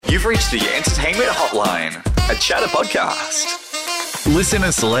You've reached the Entertainment Hotline, a chatter podcast. Listen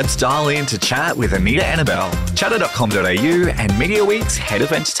as celebs dial in to chat with Anita Annabelle, chatter.com.au and Media Week's Head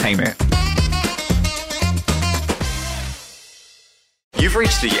of Entertainment. You've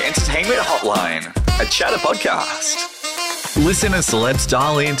reached the Entertainment Hotline, a chatter podcast. Listen as celebs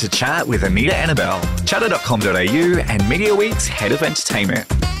dial in to chat with Anita Annabelle, chatter.com.au and Media Week's Head of Entertainment.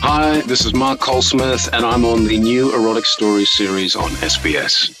 Hi, this is Mark Colesmith and I'm on the new Erotic Stories series on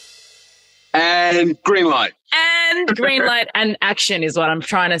SBS. And green light. And green light and action is what I'm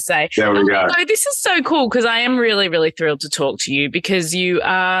trying to say. There we go. So this is so cool because I am really, really thrilled to talk to you because you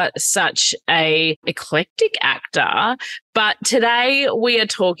are such a eclectic actor. But today we are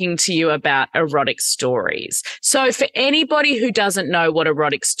talking to you about erotic stories. So for anybody who doesn't know what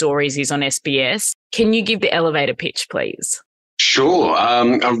erotic stories is on SBS, can you give the elevator pitch, please? Sure.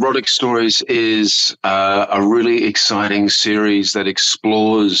 Erotic Stories is a really exciting series that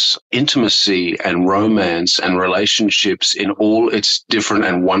explores intimacy and romance and relationships in all its different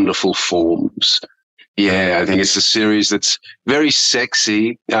and wonderful forms. Yeah, I think it's a series that's very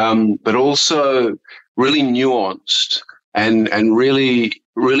sexy, but also really nuanced and really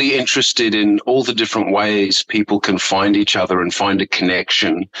interested in all the different ways people can find each other and find a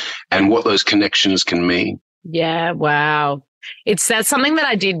connection and what those connections can mean. Yeah, wow. That's something that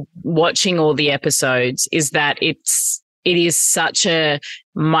I did watching all the episodes is that it is such a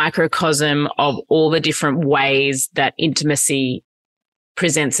microcosm of all the different ways that intimacy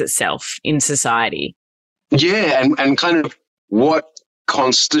presents itself in society. Yeah, and kind of what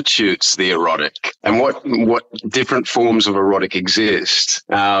constitutes the erotic and what different forms of erotic exist.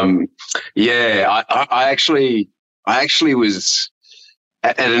 I actually was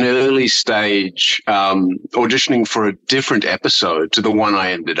at an early stage, auditioning for a different episode to the one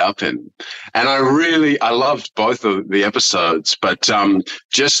I ended up in. And I loved both of the episodes, but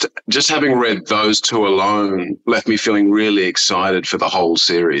just having read those two alone left me feeling really excited for the whole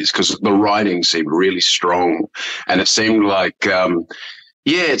series because the writing seemed really strong and it seemed like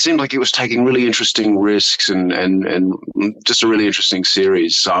it was taking really interesting risks and just a really interesting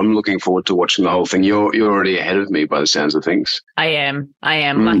series. So I'm looking forward to watching the whole thing. You're already ahead of me by the sounds of things. I am.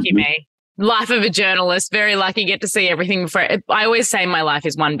 Lucky me. Life of a journalist. Very lucky. Get to see everything before. I always say my life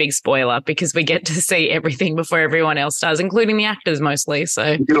is one big spoiler because we get to see everything before everyone else does, including the actors mostly.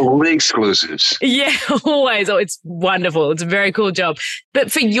 So you get all the exclusives. Yeah, always. Oh, it's wonderful. It's a very cool job.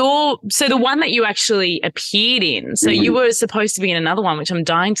 But so the one that you actually appeared in, so you were supposed to be in another one, which I'm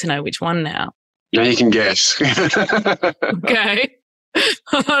dying to know which one now. Now you can guess. Okay.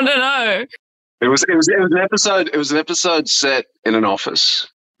 I don't know. It was an episode. It was an episode set in an office.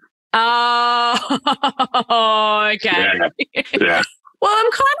 Oh, okay. Yeah. Well,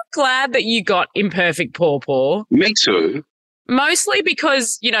 I'm kind of glad that you got Imperfect Paw. Me too. Mostly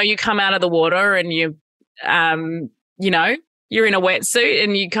because, you come out of the water and you're in a wetsuit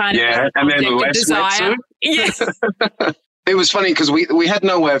and you kind of and then less desire. Wetsuit. Yes. It was funny because we had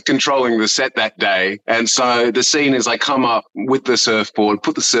no way of controlling the set that day. And so the scene is I come up with the surfboard,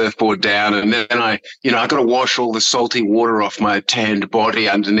 put the surfboard down, and then I got to wash all the salty water off my tanned body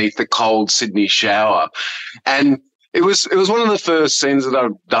underneath the cold Sydney shower. And it was one of the first scenes that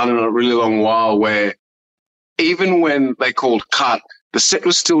I've done in a really long while where even when they called cut, the set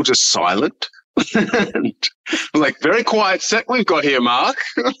was still just silent. Like, very quiet set we've got here, Mark.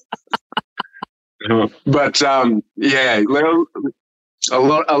 But a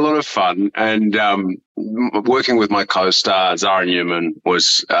lot of fun, and working with my co-star Zara Newman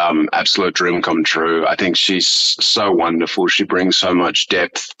was absolute dream come true. I think she's so wonderful. She brings so much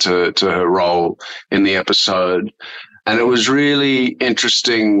depth to her role in the episode, and it was really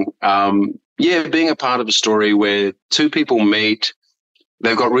interesting. Being a part of a story where two people meet.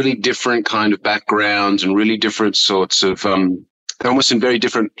 They've got really different kind of backgrounds and really different sorts of. They're almost in very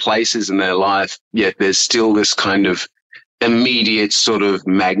different places in their life, yet there's still this kind of immediate sort of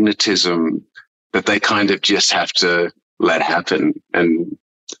magnetism that they kind of just have to let happen and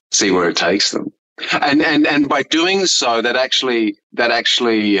see where it takes them. And by doing so, that actually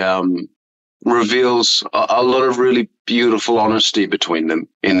reveals a lot of really beautiful honesty between them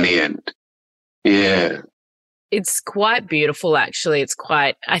in the end. Yeah. It's quite beautiful, actually.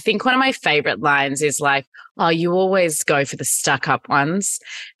 I think one of my favorite lines is like, oh, you always go for the stuck-up ones.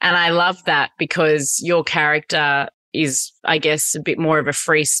 And I love that because your character is, I guess, a bit more of a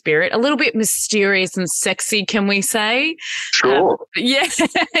free spirit, a little bit mysterious and sexy, can we say? Sure. Yeah.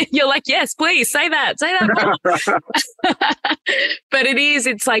 You're like, yes, please, say that more. But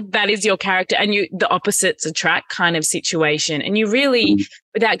it's like that is your character, and the opposites attract kind of situation. And you really,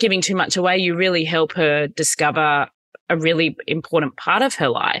 without giving too much away, you really help her discover a really important part of her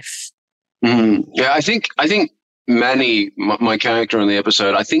life. Yeah, I think Manny, my character in the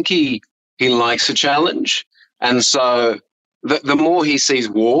episode, I think he likes a challenge, and so the more he sees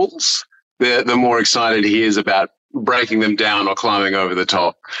walls, the more excited he is about breaking them down or climbing over the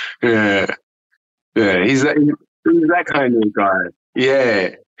top. Yeah, yeah, he's that kind of guy.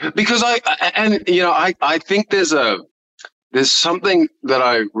 Yeah, because I think there's something that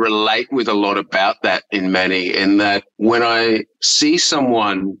I relate with a lot about that in Manny, in that when I see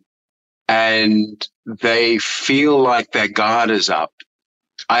someone and they feel like their guard is up,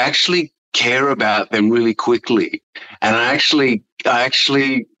 I actually care about them really quickly. And I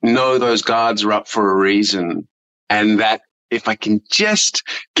actually know those guards are up for a reason. And that if I can just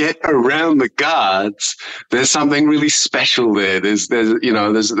get around the guards, there's something really special there. There's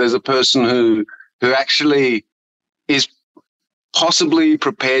a person who actually is possibly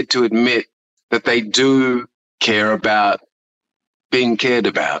prepared to admit that they do care about being cared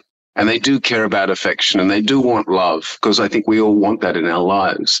about. And they do care about affection, and they do want love, because I think we all want that in our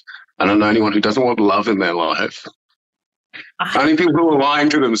lives. I don't know anyone who doesn't want love in their life. Only people who are lying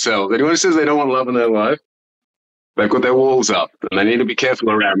to themselves. Anyone who says they don't want love in their life, they've got their walls up, and they need to be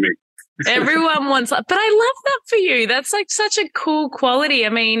careful around me. Everyone wants love. But I love that for you. That's like such a cool quality. I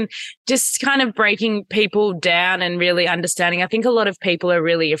mean, just kind of breaking people down and really understanding. I think a lot of people are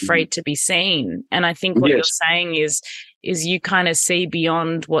really afraid to be seen. And I think what you're saying is you kind of see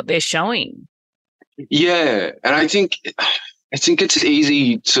beyond what they're showing. Yeah. And I think it's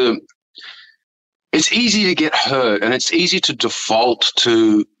easy to get hurt, and it's easy to default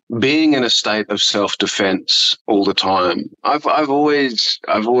to being in a state of self-defense all the time. I've always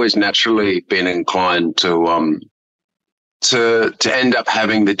naturally been inclined to end up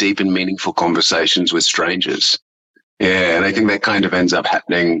having the deep and meaningful conversations with strangers. Yeah, and I think that kind of ends up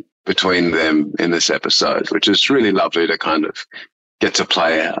happening between them in this episode, which is really lovely to kind of get to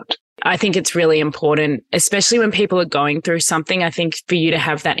play out. I think it's really important, especially when people are going through something. I think for you to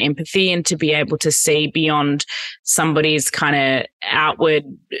have that empathy and to be able to see beyond somebody's kind of outward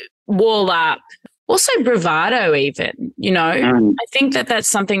wall up, also bravado even, I think that that's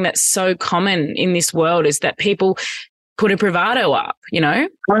something that's so common in this world, is that people put a bravado up,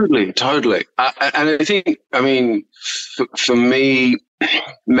 Totally. And I think, for me,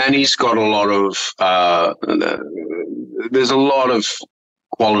 Manny's got a lot of, there's a lot of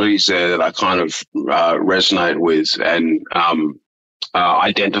qualities there that I kind of resonate with and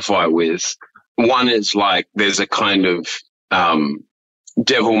identify with. One is like there's a kind of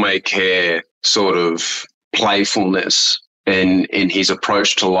devil may care sort of playfulness in his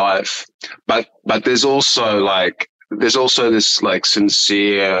approach to life, but there's also this like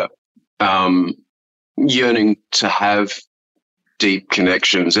sincere yearning to have deep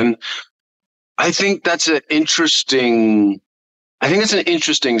connections, and I think that's an interesting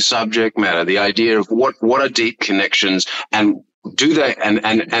subject matter, the idea of what are deep connections, and do they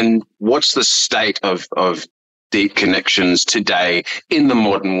and what's the state of deep connections today in the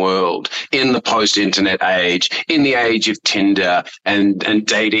modern world, in the post-internet age, in the age of Tinder and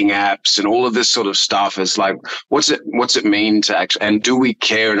dating apps and all of this sort of stuff. Is like, what's it mean to actually, and do we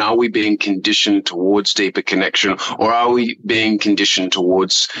care, and are we being conditioned towards deeper connection, or are we being conditioned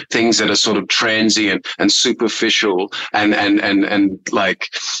towards things that are sort of transient and superficial and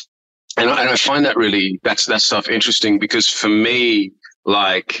I find that really, that stuff interesting, because for me,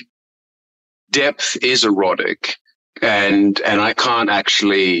 like, depth is erotic, and I can't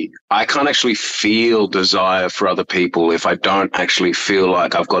actually feel desire for other people if I don't actually feel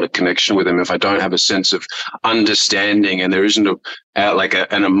like I've got a connection with them, if I don't have a sense of understanding, and there isn't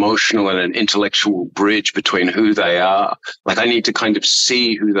an emotional and an intellectual bridge between who they are. Like, I need to kind of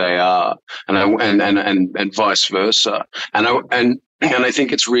see who they are, and vice versa. And I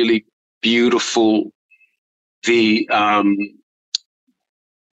think it's really beautiful, the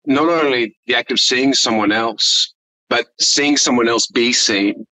not only the act of seeing someone else, but seeing someone else be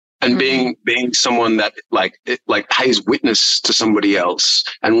seen, and being someone that pays witness to somebody else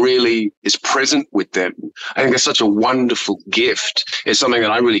and really is present with them. I think it's such a wonderful gift. It's something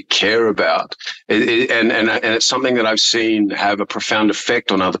that I really care about, and it's something that I've seen have a profound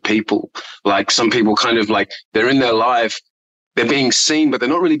effect on other people. Like, some people kind of like, they're in their life, they're being seen, but they're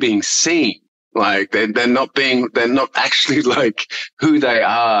not really being seen. Like, they're not actually like who they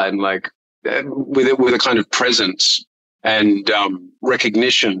are, and like with a kind of presence and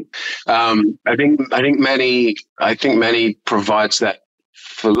recognition. I think Manny provides that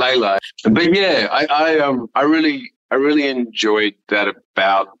for Layla. But yeah, I really enjoyed that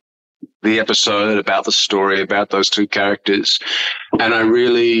about the episode, about the story, about those two characters, and I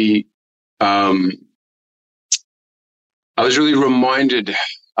really I was really reminded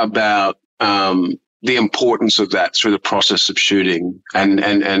about the importance of that through the process of shooting, and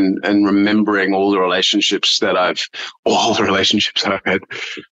remembering all the relationships that I've had,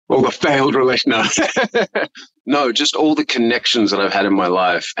 all the failed relationships. No, just all the connections that I've had in my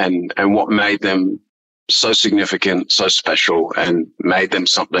life, and what made them so significant, so special, and made them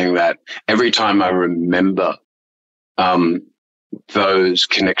something that every time I remember those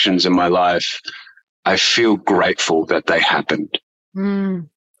connections in my life, I feel grateful that they happened. Mm.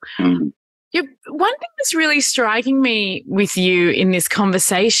 One thing that's really striking me with you in this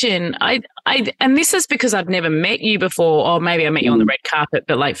conversation, and this is because I've never met you before, or maybe I met you on the red carpet,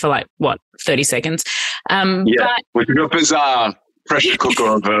 but for 30 seconds. Which is a bizarre pressure cooker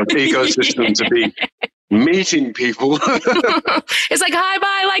of an ecosystem to be meeting people. It's like, hi,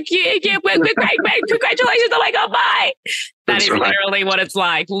 bye, we're great, mate. Congratulations. Oh my God, bye. That is literally what it's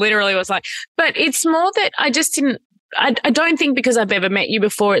like. Literally what it's like. But it's more that I don't think because I've ever met you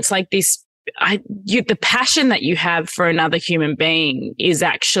before, it's like this. The passion that you have for another human being is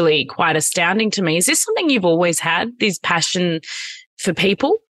actually quite astounding to me. Is this something you've always had, this passion for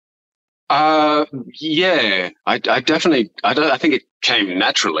people? Yeah, I definitely, I think it came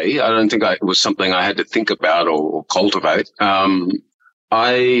naturally. I don't think it was something I had to think about or cultivate. We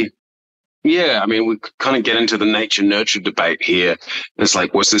kind of get into the nature nurture debate here. It's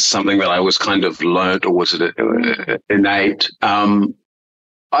like, was this something that I was kind of learned, or was it innate?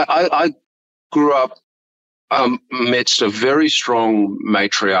 I grew up amidst a very strong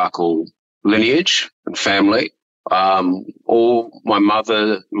matriarchal lineage and family. All my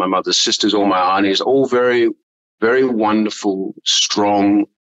mother's sisters, all my aunties, all very, very wonderful, strong,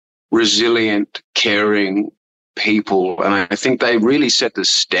 resilient, caring people. And I think they really set the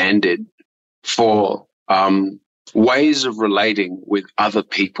standard for ways of relating with other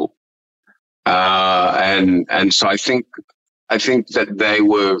people. And so I think that they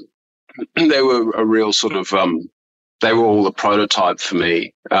were a real sort of, they were all the prototype for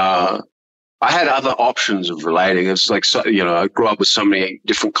me. I had other options of relating. It's like, I grew up with so many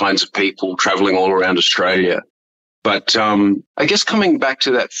different kinds of people traveling all around Australia. But I guess coming back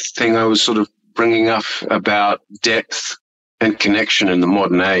to that thing I was sort of bringing up about depth and connection in the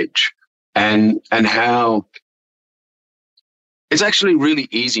modern age, and how it's actually really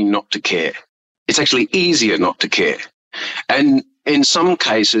easy not to care. It's actually easier not to care. And in some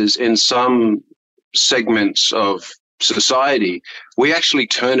cases, in some segments of society, we actually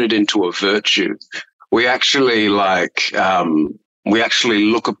turn it into a virtue. We actually look at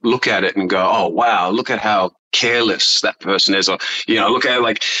it and go, oh wow, look at how careless that person is, or look at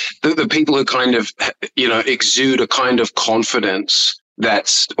like the people who kind of exude a kind of confidence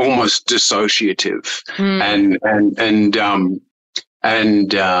that's almost dissociative. And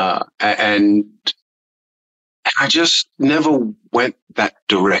I just never went that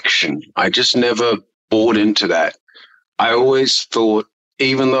direction. I just never bought into that. I always thought,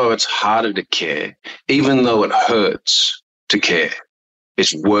 even though it's harder to care, even though it hurts to care,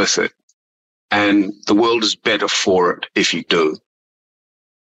 it's worth it. And the world is better for it if you do.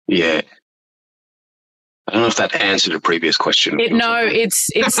 Yeah. I don't know if that answered a previous question.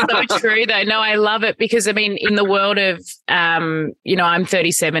 It's so true though. No, I love it because I mean, in the world of, I'm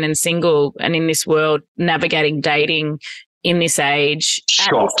 37 and single, and in this world, navigating dating in this age,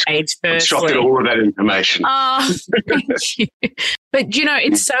 shocked. At this age, shocked at all of that information. Oh, thank you. But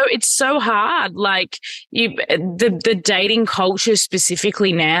it's so hard. Like the dating culture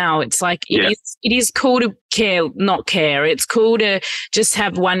specifically now, it's like it is cool to care, not care. It's cool to just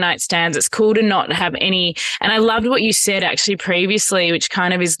have one night stands. It's cool to not have any. And I loved what you said actually previously, which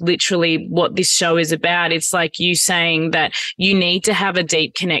kind of is literally what this show is about. It's like you saying that you need to have a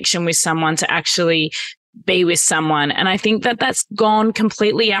deep connection with someone to actually be with someone. And I think that that's gone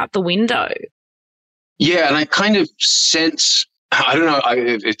completely out the window. Yeah. And I kind of sense, I don't know,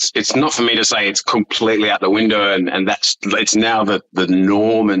 it's not for me to say it's completely out the window and it's now the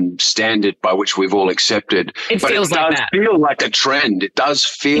norm and standard by which we've all accepted. It feels like that. It does feel like a trend. It does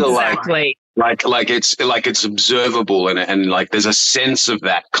feel exactly. like it's observable and like there's a sense of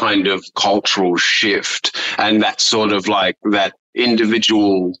that kind of cultural shift and that sort of like that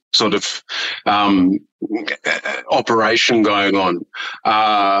individual sort of operation going on.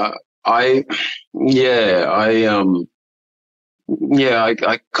 I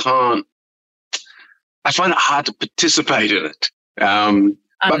can't. I find it hard to participate in it.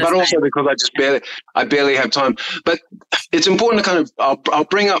 But also because I barely have time. But it's important to kind of. I'll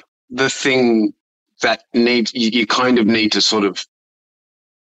bring up the thing that you kind of need to sort of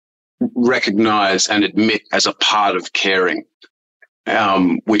recognize and admit as a part of caring,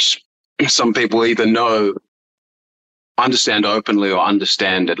 which some people either know understand openly or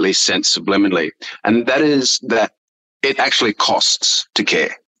understand at least sense subliminally. And that is that it actually costs to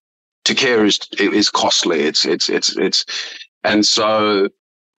care. To care is costly. And so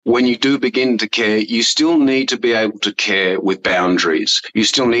when you do begin to care, you still need to be able to care with boundaries. You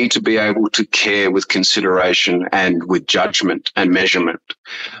still need to be able to care with consideration and with judgment and measurement.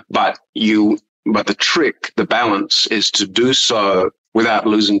 But the trick, the balance, is to do so without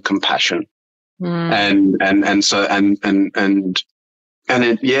losing compassion. And so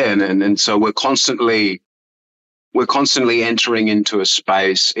we're constantly entering into a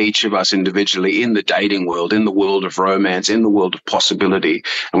space, each of us individually, in the dating world, in the world of romance, in the world of possibility,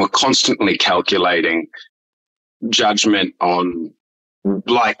 and we're constantly calculating judgment on,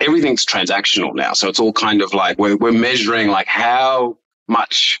 like, everything's transactional now. So it's all kind of like we're measuring, like, how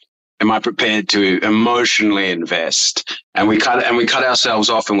much am I prepared to emotionally invest? And we cut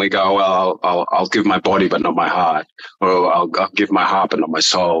ourselves off, and we go, well, I'll give my body but not my heart, or I'll give my heart but not my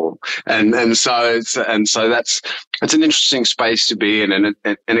soul. And so that's an interesting space to be in, and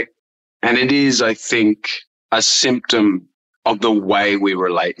it is, I think, a symptom of the way we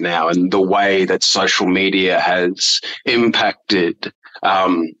relate now and the way that social media has impacted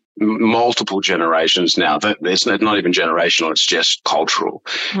multiple generations now. That it's not even generational, it's just cultural.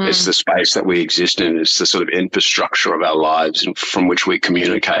 It's the space that we exist in. It's the sort of infrastructure of our lives and from which we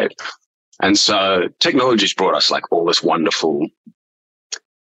communicate. And so technology's brought us, like, all this wonderful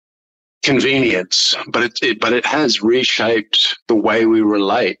convenience, but it has reshaped the way we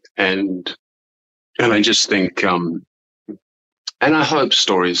relate. And I just think, and I hope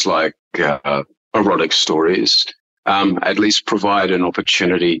stories like erotic stories at least provide an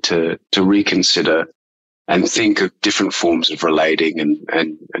opportunity to reconsider and think of different forms of relating and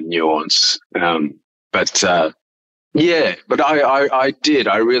nuance. But I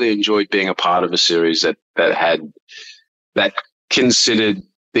really enjoyed being a part of a series that considered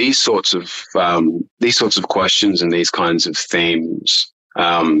these sorts of questions and these kinds of themes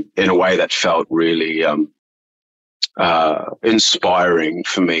in a way that felt really inspiring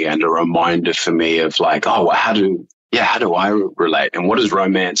for me, and a reminder for me of, like, oh, well, how do I relate, and what does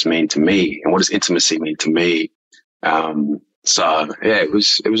romance mean to me, and what does intimacy mean to me? It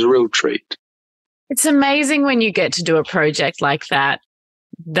was a real treat. It's amazing when you get to do a project like that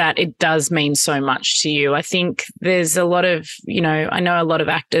it does mean so much to you. I think there's a lot of, I know a lot of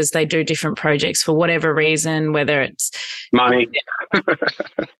actors, they do different projects for whatever reason, whether it's money.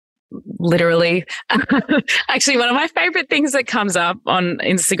 Literally. Actually, one of my favorite things that comes up on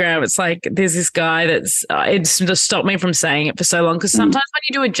Instagram, it's like, there's this guy that's, it's just stopped me from saying it for so long, because sometimes when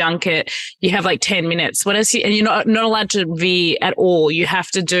you do a junket, you have like 10 minutes. And you're not allowed to veer at all. You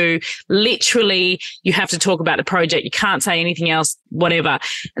have to do, literally, you have to talk about the project. You can't say anything else, whatever.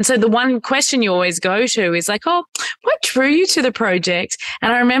 And so the one question you always go to is like, oh, what drew you to the project?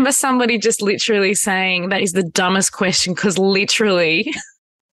 And I remember somebody just literally saying, that is the dumbest question, because literally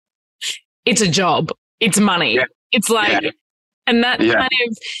it's a job. It's money. Yeah. It's like, and that kind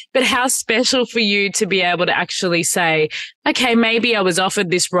of, but how special for you to be able to actually say, okay, maybe I was offered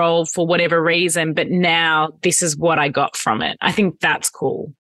this role for whatever reason, but now this is what I got from it. I think that's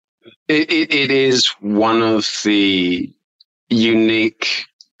cool. It is one of the unique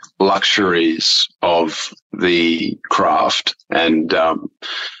luxuries of the craft and of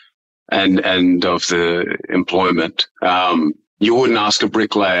the employment. You wouldn't ask a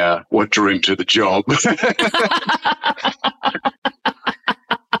bricklayer what drew him to the job.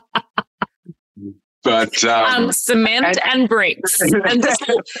 But cement and bricks. And just,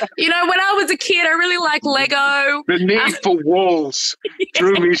 when I was a kid, I really liked Lego. The need for walls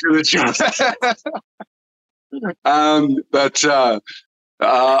drew me to the job.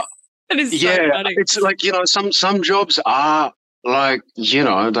 It is so funny. It's like, some jobs are like,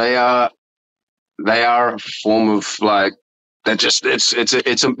 they are a form of, like, that just it's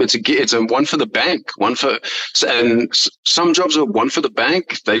a one for the bank, and some jobs are one for the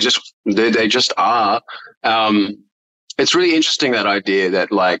bank. They just are. It's really interesting, that idea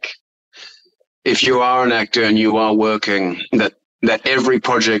that, like, if you are an actor and you are working, that every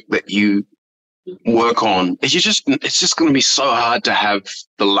project that you work on, it's just going to be so hard to have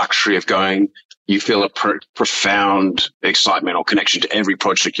the luxury of going, you feel a profound excitement or connection to every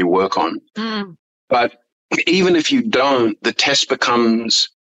project you work on. But even if you don't, the test becomes,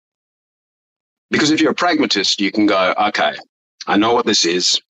 because if you're a pragmatist, you can go, okay, I know what this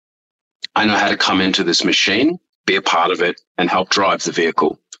is. I know how to come into this machine, be a part of it, and help drive the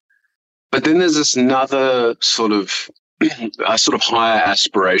vehicle. But then there's this another sort of higher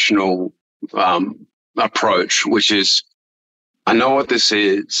aspirational approach, which is, I know what this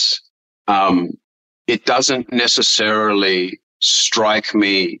is. it doesn't necessarily strike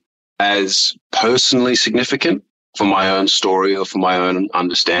me as personally significant for my own story or for my own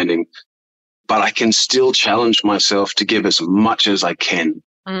understanding, but I can still challenge myself to give as much as I can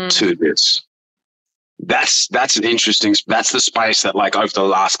to this. That's an interesting, that's the space that like over the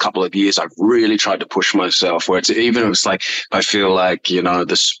last couple of years, I've really tried to push myself where it's even if it's like, I feel like,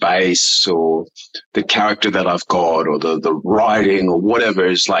 the space or the character that I've got or the writing or whatever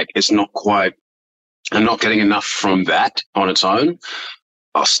is like, it's not quite, I'm not getting enough from that on its own.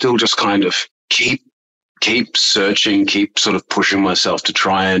 I'll still just kind of keep searching, keep sort of pushing myself to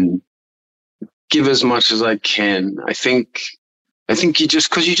try and give as much as I can. I think you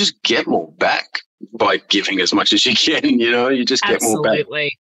just get more back by giving as much as you can, you just get more back.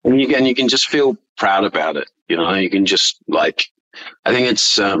 Absolutely. And you can just feel proud about it. You can just like, I think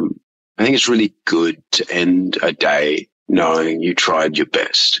it's really good to end a day knowing you tried your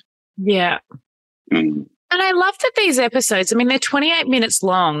best. Yeah. Mm. And I love that these episodes, I mean, they're 28 minutes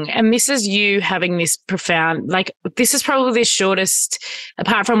long, and this is you having this profound, like, this is probably the shortest,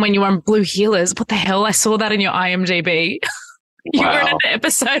 apart from when you were on Blue Healers. What the hell? I saw that in your IMDb. You were in an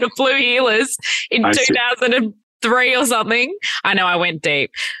episode of Blue Healers in 2003 or something. I know I went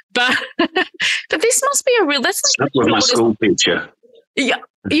deep, but this must be that's like that was my school teacher. Yeah,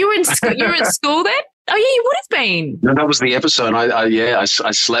 you were in school then? Oh, yeah, you would have been. No, that was the episode. I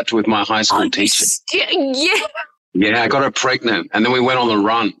slept with my high school teacher. Yeah. Yeah, I got her pregnant, and then we went on the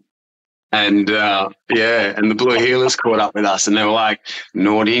run. And, and the Blue Healers caught up with us, and they were like,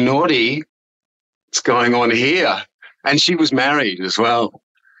 naughty, what's going on here? And she was married as well.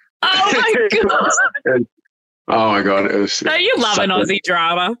 Oh, my God. Oh, my God. It was, no, you love an Aussie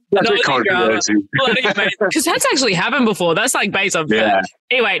drama. Because that's actually happened before. That's like based on fact.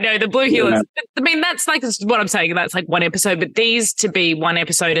 Anyway, no, the Blue Healers. Yeah. I mean, that's like what I'm saying. That's like one episode. But these to be one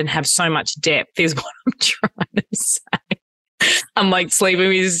episode and have so much depth is what I'm trying to say. I'm like sleeping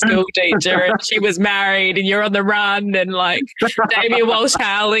with his school teacher and she was married and you're on the run and like Damien Walsh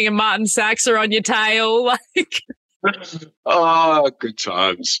howling and Martin Sachs are on your tail. Like, oh, good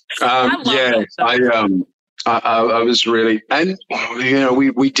times. I was really, and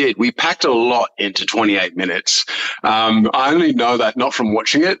we packed a lot into 28 minutes. I only know that not from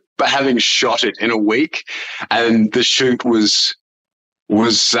watching it, but having shot it in a week, and the shoot was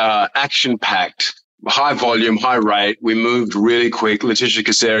action packed, high volume, high rate. We moved really quick. Letitia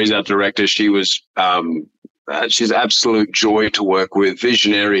Caceres, our director, she was she's absolute joy to work with,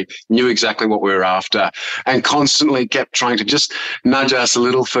 visionary, knew exactly what we were after, and constantly kept trying to just nudge us a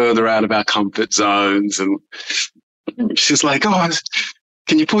little further out of our comfort zones. And she's like, oh,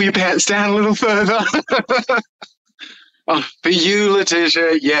 can you pull your pants down a little further? Oh, for you,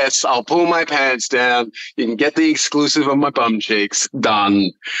 Letitia, yes, I'll pull my pants down. You can get the exclusive of my bum cheeks.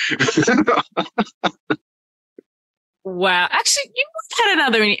 Done. Wow. Actually, you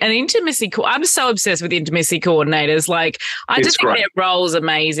had an intimacy. I'm so obsessed with intimacy coordinators. Like, I just think their role is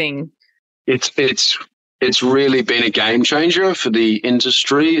amazing. It's really been a game changer for the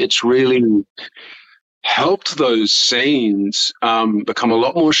industry. It's really helped those scenes become a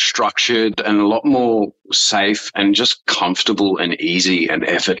lot more structured and a lot more safe and just comfortable and easy and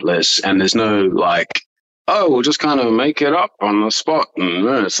effortless. And there's no like, oh, we'll just kind of make it up on the spot. And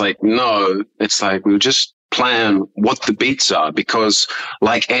it's like, no, it's like we'll just plan what the beats are, because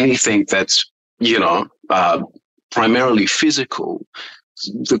like anything that's, primarily physical,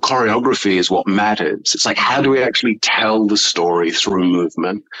 the choreography is what matters. It's like, how do we actually tell the story through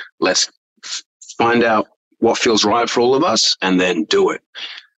movement? Let's find out what feels right for all of us and then do it.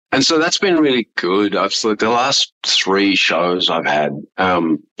 And so that's been really good. The last 3 shows I've had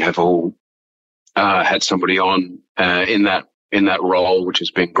have all had somebody on in that role, which has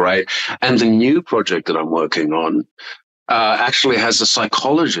been great. And the new project that I'm working on actually has a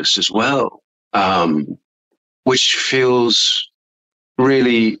psychologist as well, which feels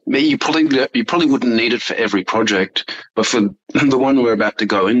really, you probably wouldn't need it for every project, but for the one we're about to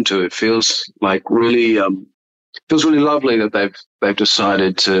go into, it feels like really lovely that they've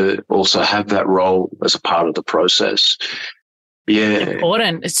decided to also have that role as a part of the process. Yeah,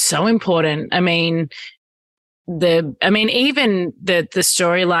 important. It's so important. I mean, even the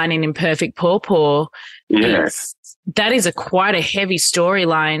storyline in Imperfect Pawpaw, that is quite a heavy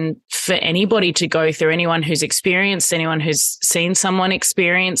storyline for anybody to go through, anyone who's experienced, anyone who's seen someone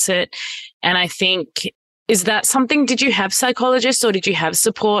experience it. And I think, is that something, did you have psychologists or did you have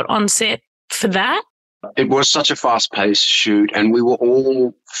support on set for that? It was such a fast-paced shoot and we were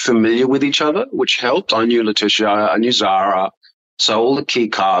all familiar with each other, which helped. I knew Letitia, I knew Zara, so all the key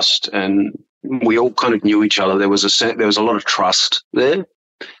cast, and we all kind of knew each other. There was a lot of trust there.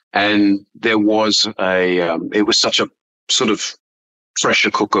 And there was it was such a sort of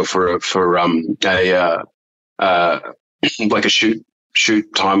pressure cooker for like a shoot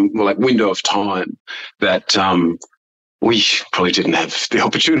time, like window of time that we probably didn't have the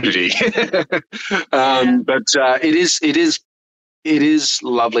opportunity. But it is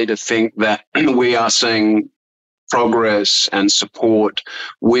lovely to think that we are seeing progress and support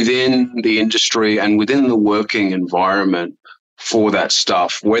within the industry and within the working environment for that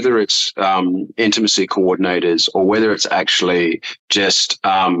stuff, whether it's intimacy coordinators or whether it's actually just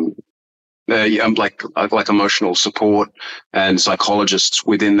like emotional support and psychologists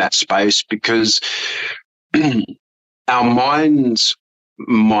within that space, because our minds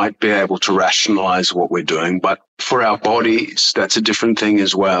might be able to rationalize what we're doing, but for our bodies, that's a different thing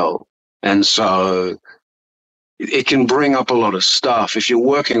as well. And so it can bring up a lot of stuff. If you're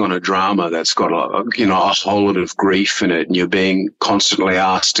working on a drama that's got a whole lot of grief in it, and you're being constantly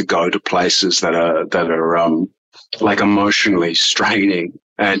asked to go to places that are like emotionally straining,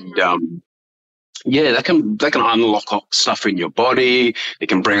 and that can unlock stuff in your body. It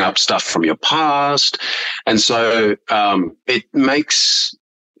can bring up stuff from your past, and so it's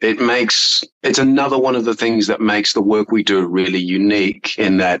another one of the things that makes the work we do really unique,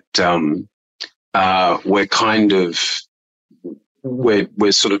 in that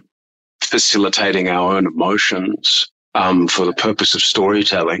we're sort of facilitating our own emotions for the purpose of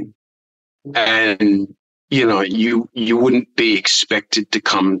storytelling. And you wouldn't be expected to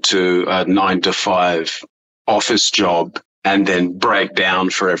come to a 9-to-5 office job and then break down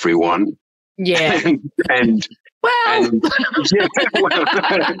for everyone. Yeah. and well,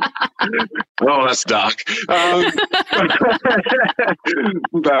 oh, that's dark.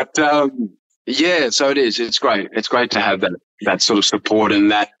 But so it is. It's great. It's great to have that sort of support and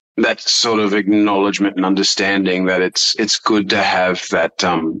that sort of acknowledgement and understanding that it's good to have that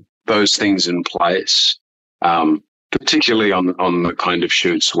those things in place, particularly on the kind of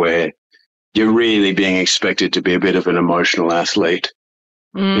shoots where you're really being expected to be a bit of an emotional athlete.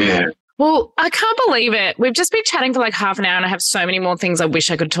 Yeah. Well, I can't believe it. We've just been chatting for like half an hour and I have so many more things I wish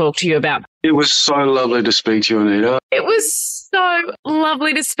I could talk to you about. It was so lovely to speak to you, Anita. It was so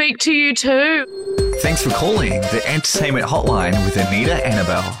lovely to speak to you too. Thanks for calling the Entertainment Hotline with Anita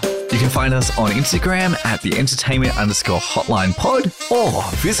Annabelle. You can find us on Instagram at the entertainment_hotline pod, or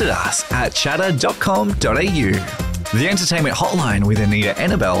visit us at chatter.com.au. The Entertainment Hotline with Anita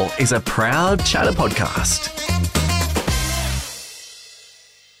Annabelle is a proud Chatter podcast.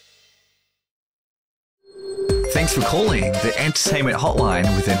 Thanks for calling the Entertainment Hotline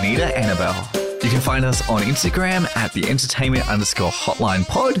with Anita Annabelle. You can find us on Instagram at the entertainment_hotline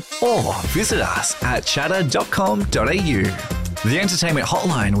pod, or visit us at chatter.com.au. The Entertainment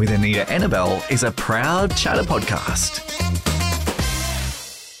Hotline with Anita Annabelle is a proud Chatter podcast.